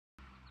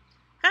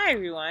Hi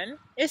everyone,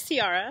 it's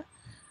Tiara.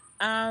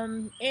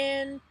 And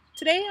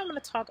today I'm going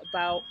to talk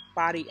about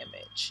body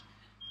image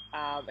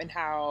and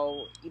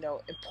how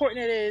important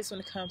it is when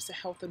it comes to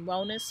health and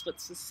wellness.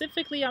 But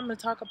specifically, I'm going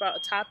to talk about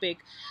a topic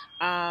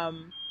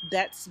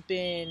that's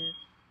been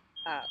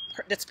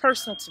that's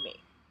personal to me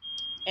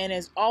and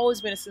has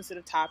always been a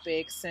sensitive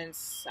topic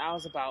since I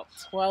was about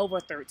 12 or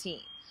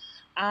 13.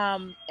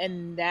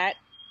 And that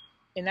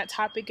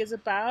topic is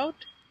about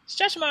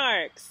stretch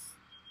marks.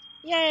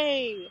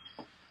 Yay!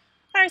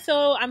 All right,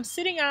 so I'm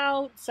sitting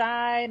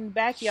outside in the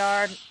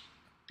backyard,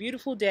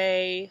 beautiful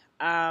day.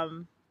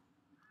 Of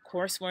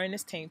course, wearing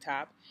this tank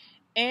top,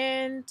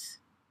 and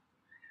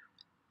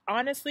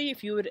honestly,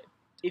 if you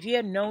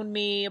had known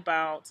me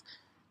about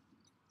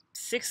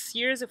 6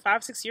 years,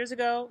 5, 6 years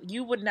ago,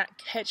 you would not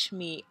catch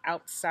me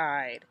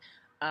outside,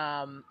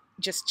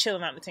 just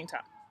chilling out in the tank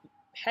top.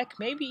 Heck,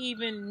 maybe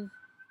even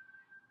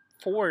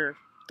 3 or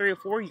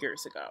 4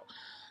 years ago.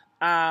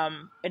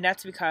 And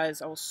that's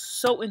because I was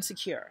so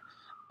insecure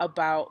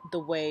about the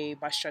way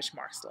my stretch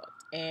marks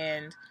looked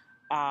and,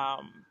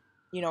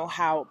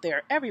 how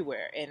they're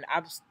everywhere. And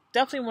I was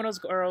definitely one of those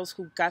girls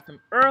who got them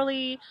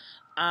early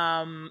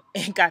and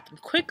got them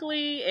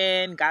quickly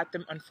and got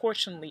them,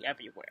 unfortunately,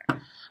 everywhere.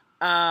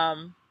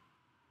 Um,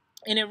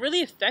 and it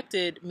really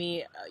affected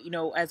me,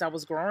 as I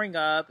was growing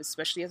up,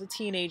 especially as a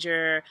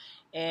teenager,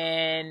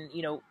 and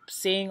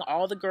seeing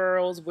all the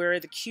girls wear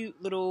the cute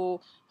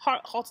little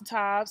halter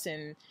tops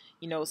and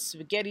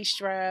spaghetti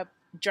strap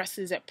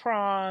dresses at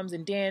proms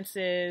and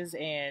dances,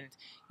 and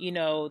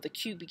the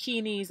cute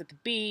bikinis at the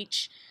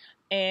beach.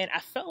 And I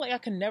felt like I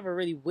could never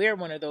really wear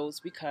one of those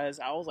because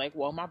I was like,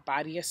 well, my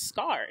body is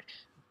scarred.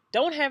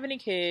 Don't have any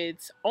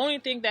kids. Only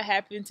thing that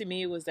happened to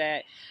me was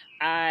that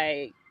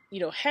I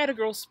had a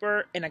growth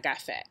spurt and I got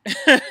fat.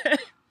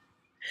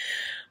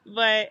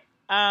 but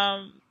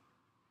um,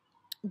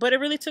 but it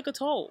really took a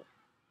toll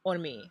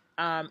on me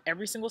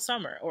every single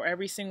summer or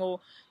every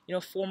single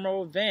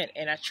formal event,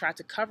 and I tried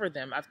to cover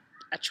them.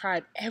 I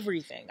tried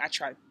everything. I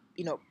tried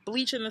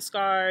bleaching the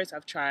scars.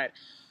 I've tried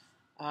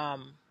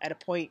at a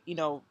point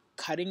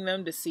cutting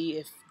them to see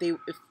if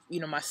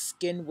my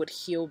skin would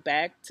heal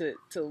back to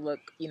look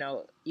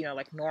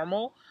like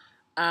normal.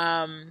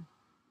 Um,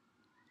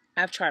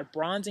 I've tried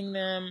bronzing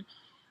them.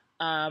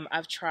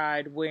 I've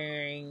tried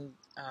wearing,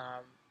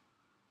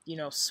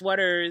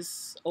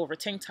 sweaters over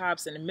tank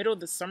tops in the middle of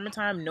the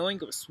summertime, knowing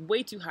it was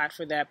way too hot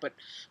for that, but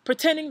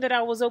pretending that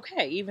I was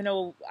okay, even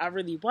though I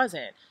really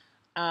wasn't.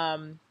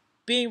 Um,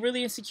 Being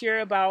really insecure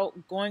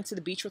about going to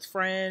the beach with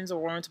friends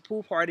or going to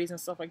pool parties and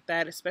stuff like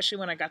that, especially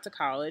when I got to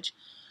college.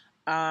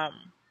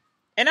 Um,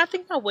 and I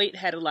think my weight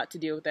had a lot to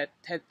do with that.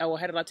 Had a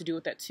lot to do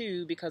with that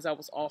too, because I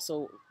was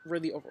also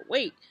really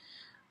overweight.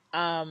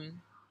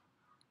 Um,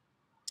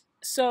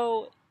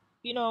 so,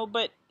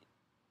 but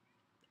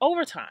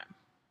over time,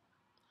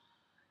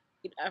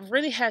 I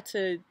really had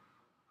to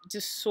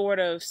just sort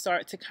of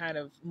start to kind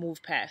of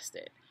move past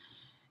it.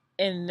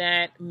 And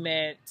that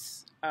meant,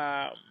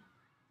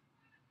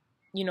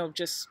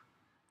 just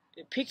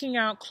picking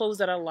out clothes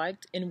that I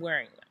liked and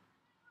wearing them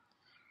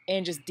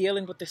and just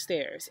dealing with the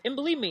stares. And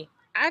believe me,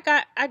 I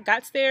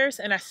got stares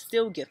and I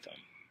still get them.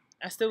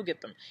 I still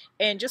get them.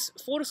 And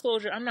just full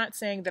disclosure, I'm not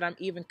saying that I'm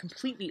even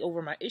completely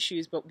over my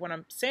issues, but what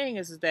I'm saying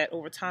is that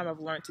over time I've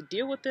learned to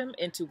deal with them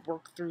and to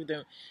work through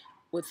them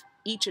with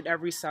each and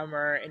every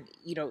summer and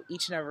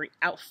each and every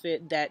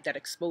outfit that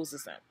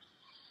exposes them.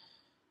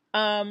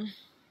 Um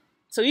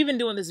so even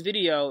doing this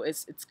video,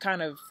 it's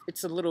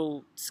a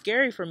little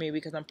scary for me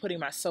because I'm putting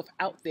myself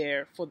out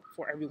there for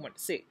everyone to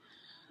see.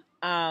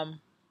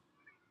 Um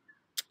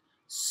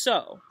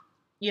so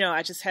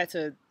I just had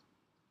to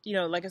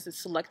like I said,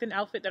 select an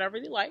outfit that I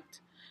really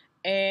liked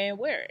and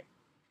wear it.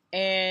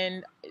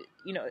 And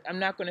I'm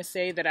not going to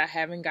say that I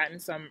haven't gotten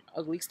some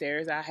ugly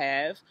stares. I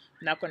have.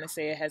 I'm not going to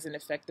say it hasn't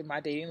affected my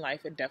dating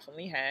life. It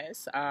definitely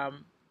has.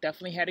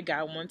 Definitely had a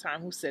guy one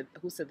time who said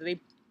that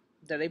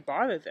they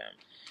bothered them.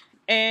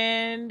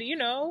 And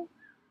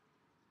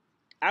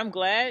I'm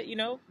glad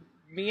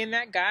me and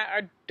that guy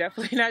are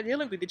definitely not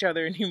dealing with each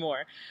other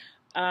anymore.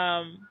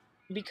 Um,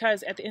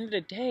 because at the end of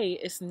the day,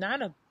 it's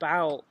not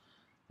about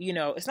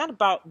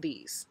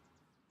these.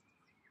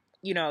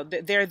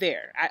 They're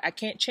there. I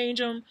can't change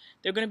them.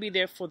 They're going to be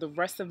there for the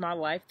rest of my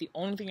life. The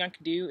only thing I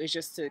can do is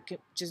just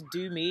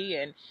do me,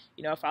 and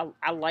if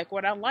I like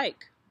what I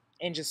like,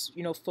 and just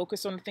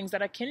focus on the things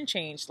that I can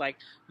change, like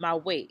my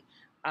weight,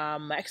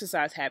 my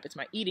exercise habits,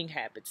 my eating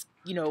habits.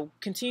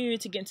 Continuing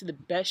to get into the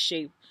best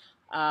shape,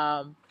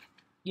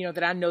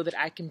 that I know that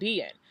I can be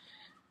in.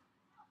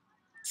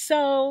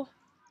 So,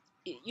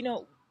 you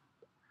know,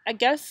 I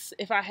guess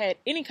if I had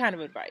any kind of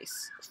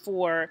advice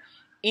for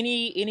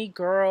any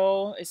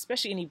girl,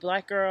 especially any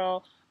black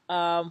girl,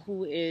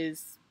 who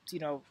is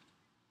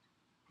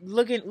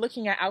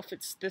looking at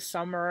outfits this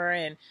summer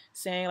and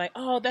saying like,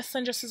 oh, that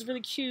sundress is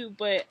really cute,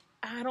 but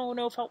I don't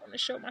know if I want to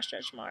show my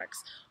stretch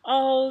marks.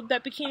 Oh,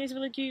 that bikini is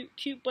really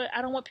cute, but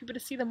I don't want people to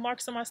see the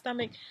marks on my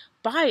stomach.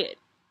 Buy it,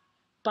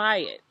 buy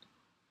it,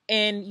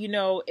 and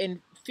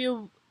and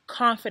feel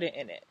confident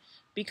in it.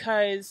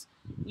 because,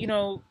 you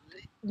know,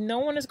 no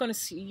one is going to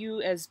see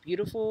you as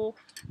beautiful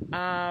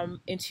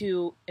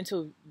until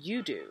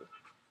you do.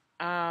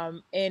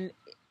 Um, and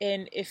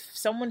and if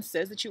someone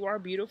says that you are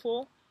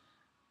beautiful,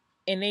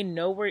 and they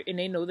know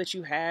that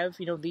you have,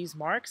 you know, these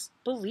marks,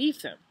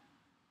 believe them.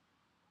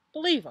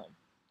 Believe them.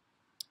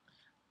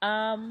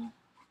 Um,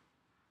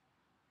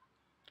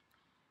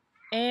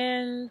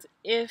 and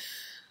if,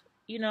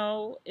 you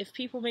know, if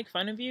people make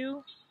fun of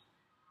you,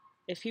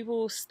 if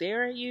people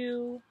stare at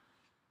you,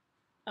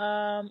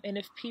 and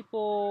if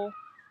people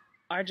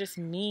are just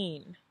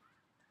mean,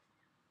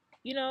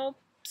 you know,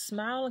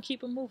 smile and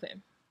keep it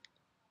moving.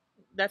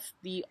 That's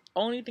the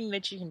only thing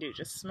that you can do.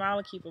 Just smile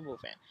and keep it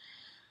moving.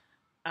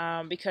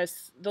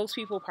 Because those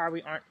people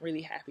probably aren't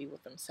really happy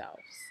with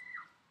themselves.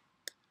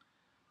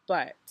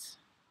 But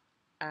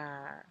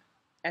uh,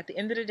 at the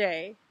end of the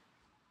day,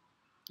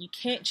 you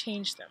can't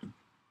change them.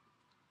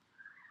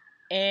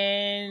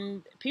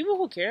 And people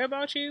who care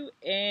about you,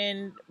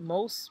 and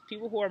most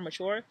people who are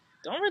mature,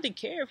 don't really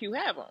care if you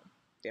have them.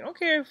 They don't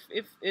care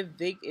if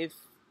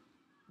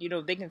you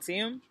know, they can see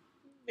them.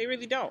 They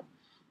really don't.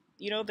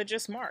 You know, they're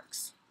just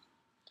marks.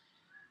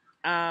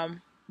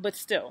 But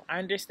still, I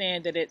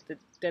understand that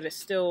that it's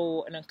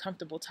still an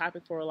uncomfortable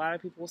topic for a lot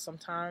of people.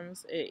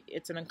 Sometimes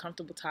it's an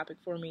uncomfortable topic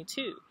for me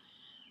too.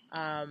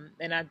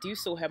 And I do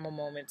still have my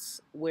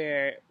moments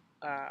where,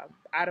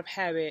 out of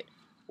habit,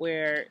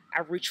 where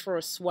I reach for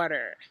a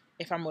sweater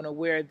if I'm going to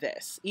wear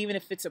this, even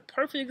if it's a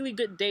perfectly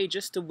good day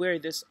just to wear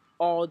this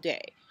all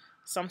day.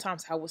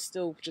 Sometimes I will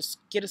still just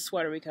get a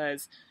sweater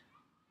because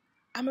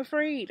I'm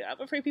afraid. I'm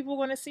afraid people are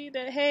going to see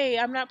that, hey,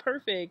 I'm not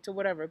perfect or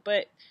whatever.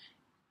 But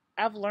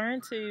I've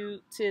learned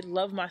to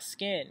love my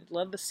skin,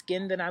 love the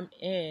skin that I'm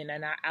in,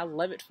 and I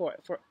love it for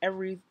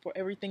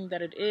everything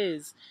that it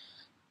is.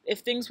 If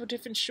things were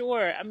different,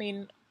 sure. I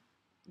mean,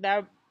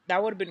 that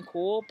that would have been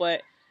cool,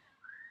 but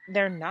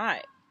they're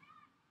not.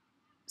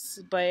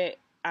 But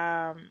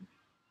I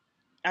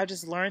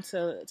just learned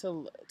to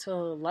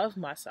love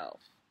myself,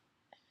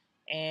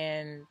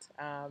 and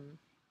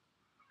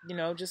you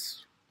know,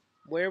 just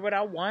wear what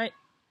I want.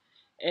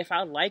 If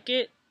I like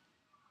it,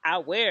 I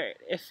wear it.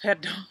 If I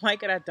don't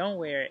like it, I don't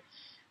wear it.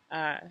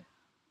 Uh,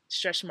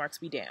 Stretch marks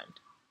be damned.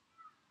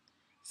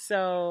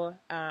 So,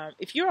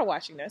 if you are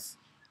watching this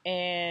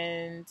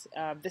and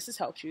this has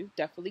helped you,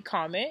 definitely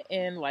comment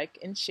and like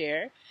and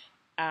share.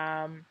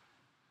 Um,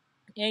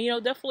 and, you know,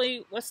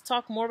 definitely let's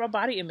talk more about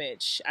body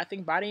image. I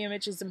think body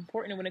image is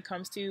important when it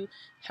comes to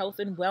health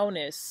and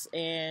wellness,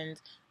 and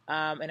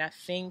I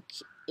think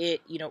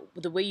it, you know,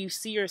 the way you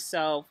see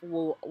yourself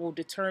will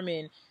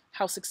determine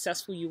how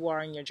successful you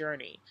are in your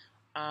journey.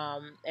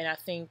 And I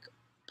think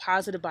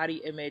positive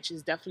body image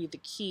is definitely the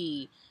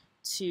key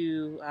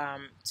to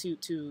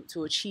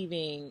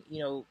achieving, you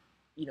know,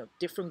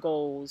 different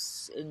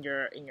goals in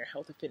your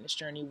health and fitness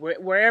journey,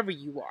 wherever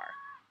you are.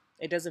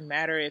 It doesn't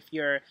matter if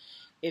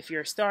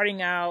you're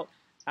starting out,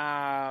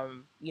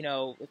 you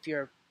know, if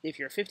you're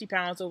 50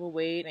 pounds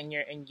overweight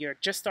and you're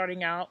just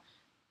starting out.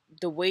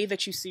 The way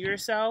that you see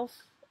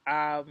yourself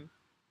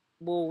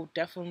will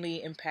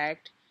definitely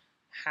impact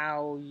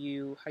how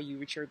you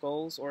reach your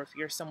goals. Or if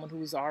you're someone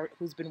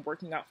who's been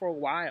working out for a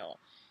while,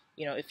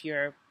 you know, if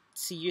you're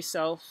see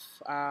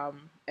yourself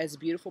as a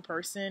beautiful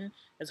person,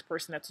 as a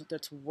person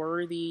that's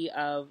worthy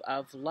of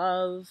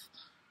love,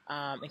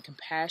 and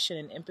compassion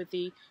and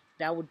empathy,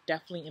 that would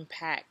definitely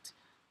impact,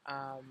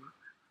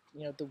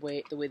 you know, the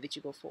way that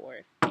you go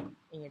forward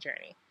in your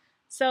journey.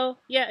 So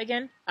yeah,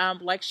 again,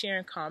 like, share,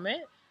 and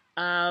comment.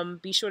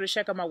 Be sure to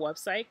check out my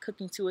website,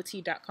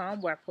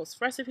 cookingtoat.com, where I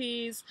post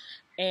recipes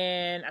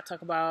and I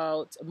talk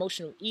about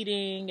emotional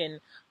eating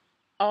and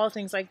all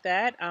things like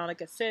that.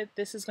 Like I said,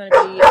 this is going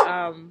to be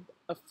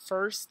a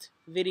first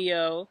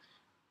video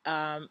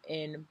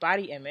in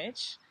body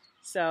image.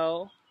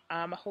 So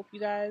I hope you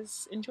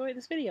guys enjoyed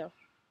this video.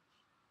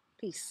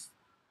 Peace.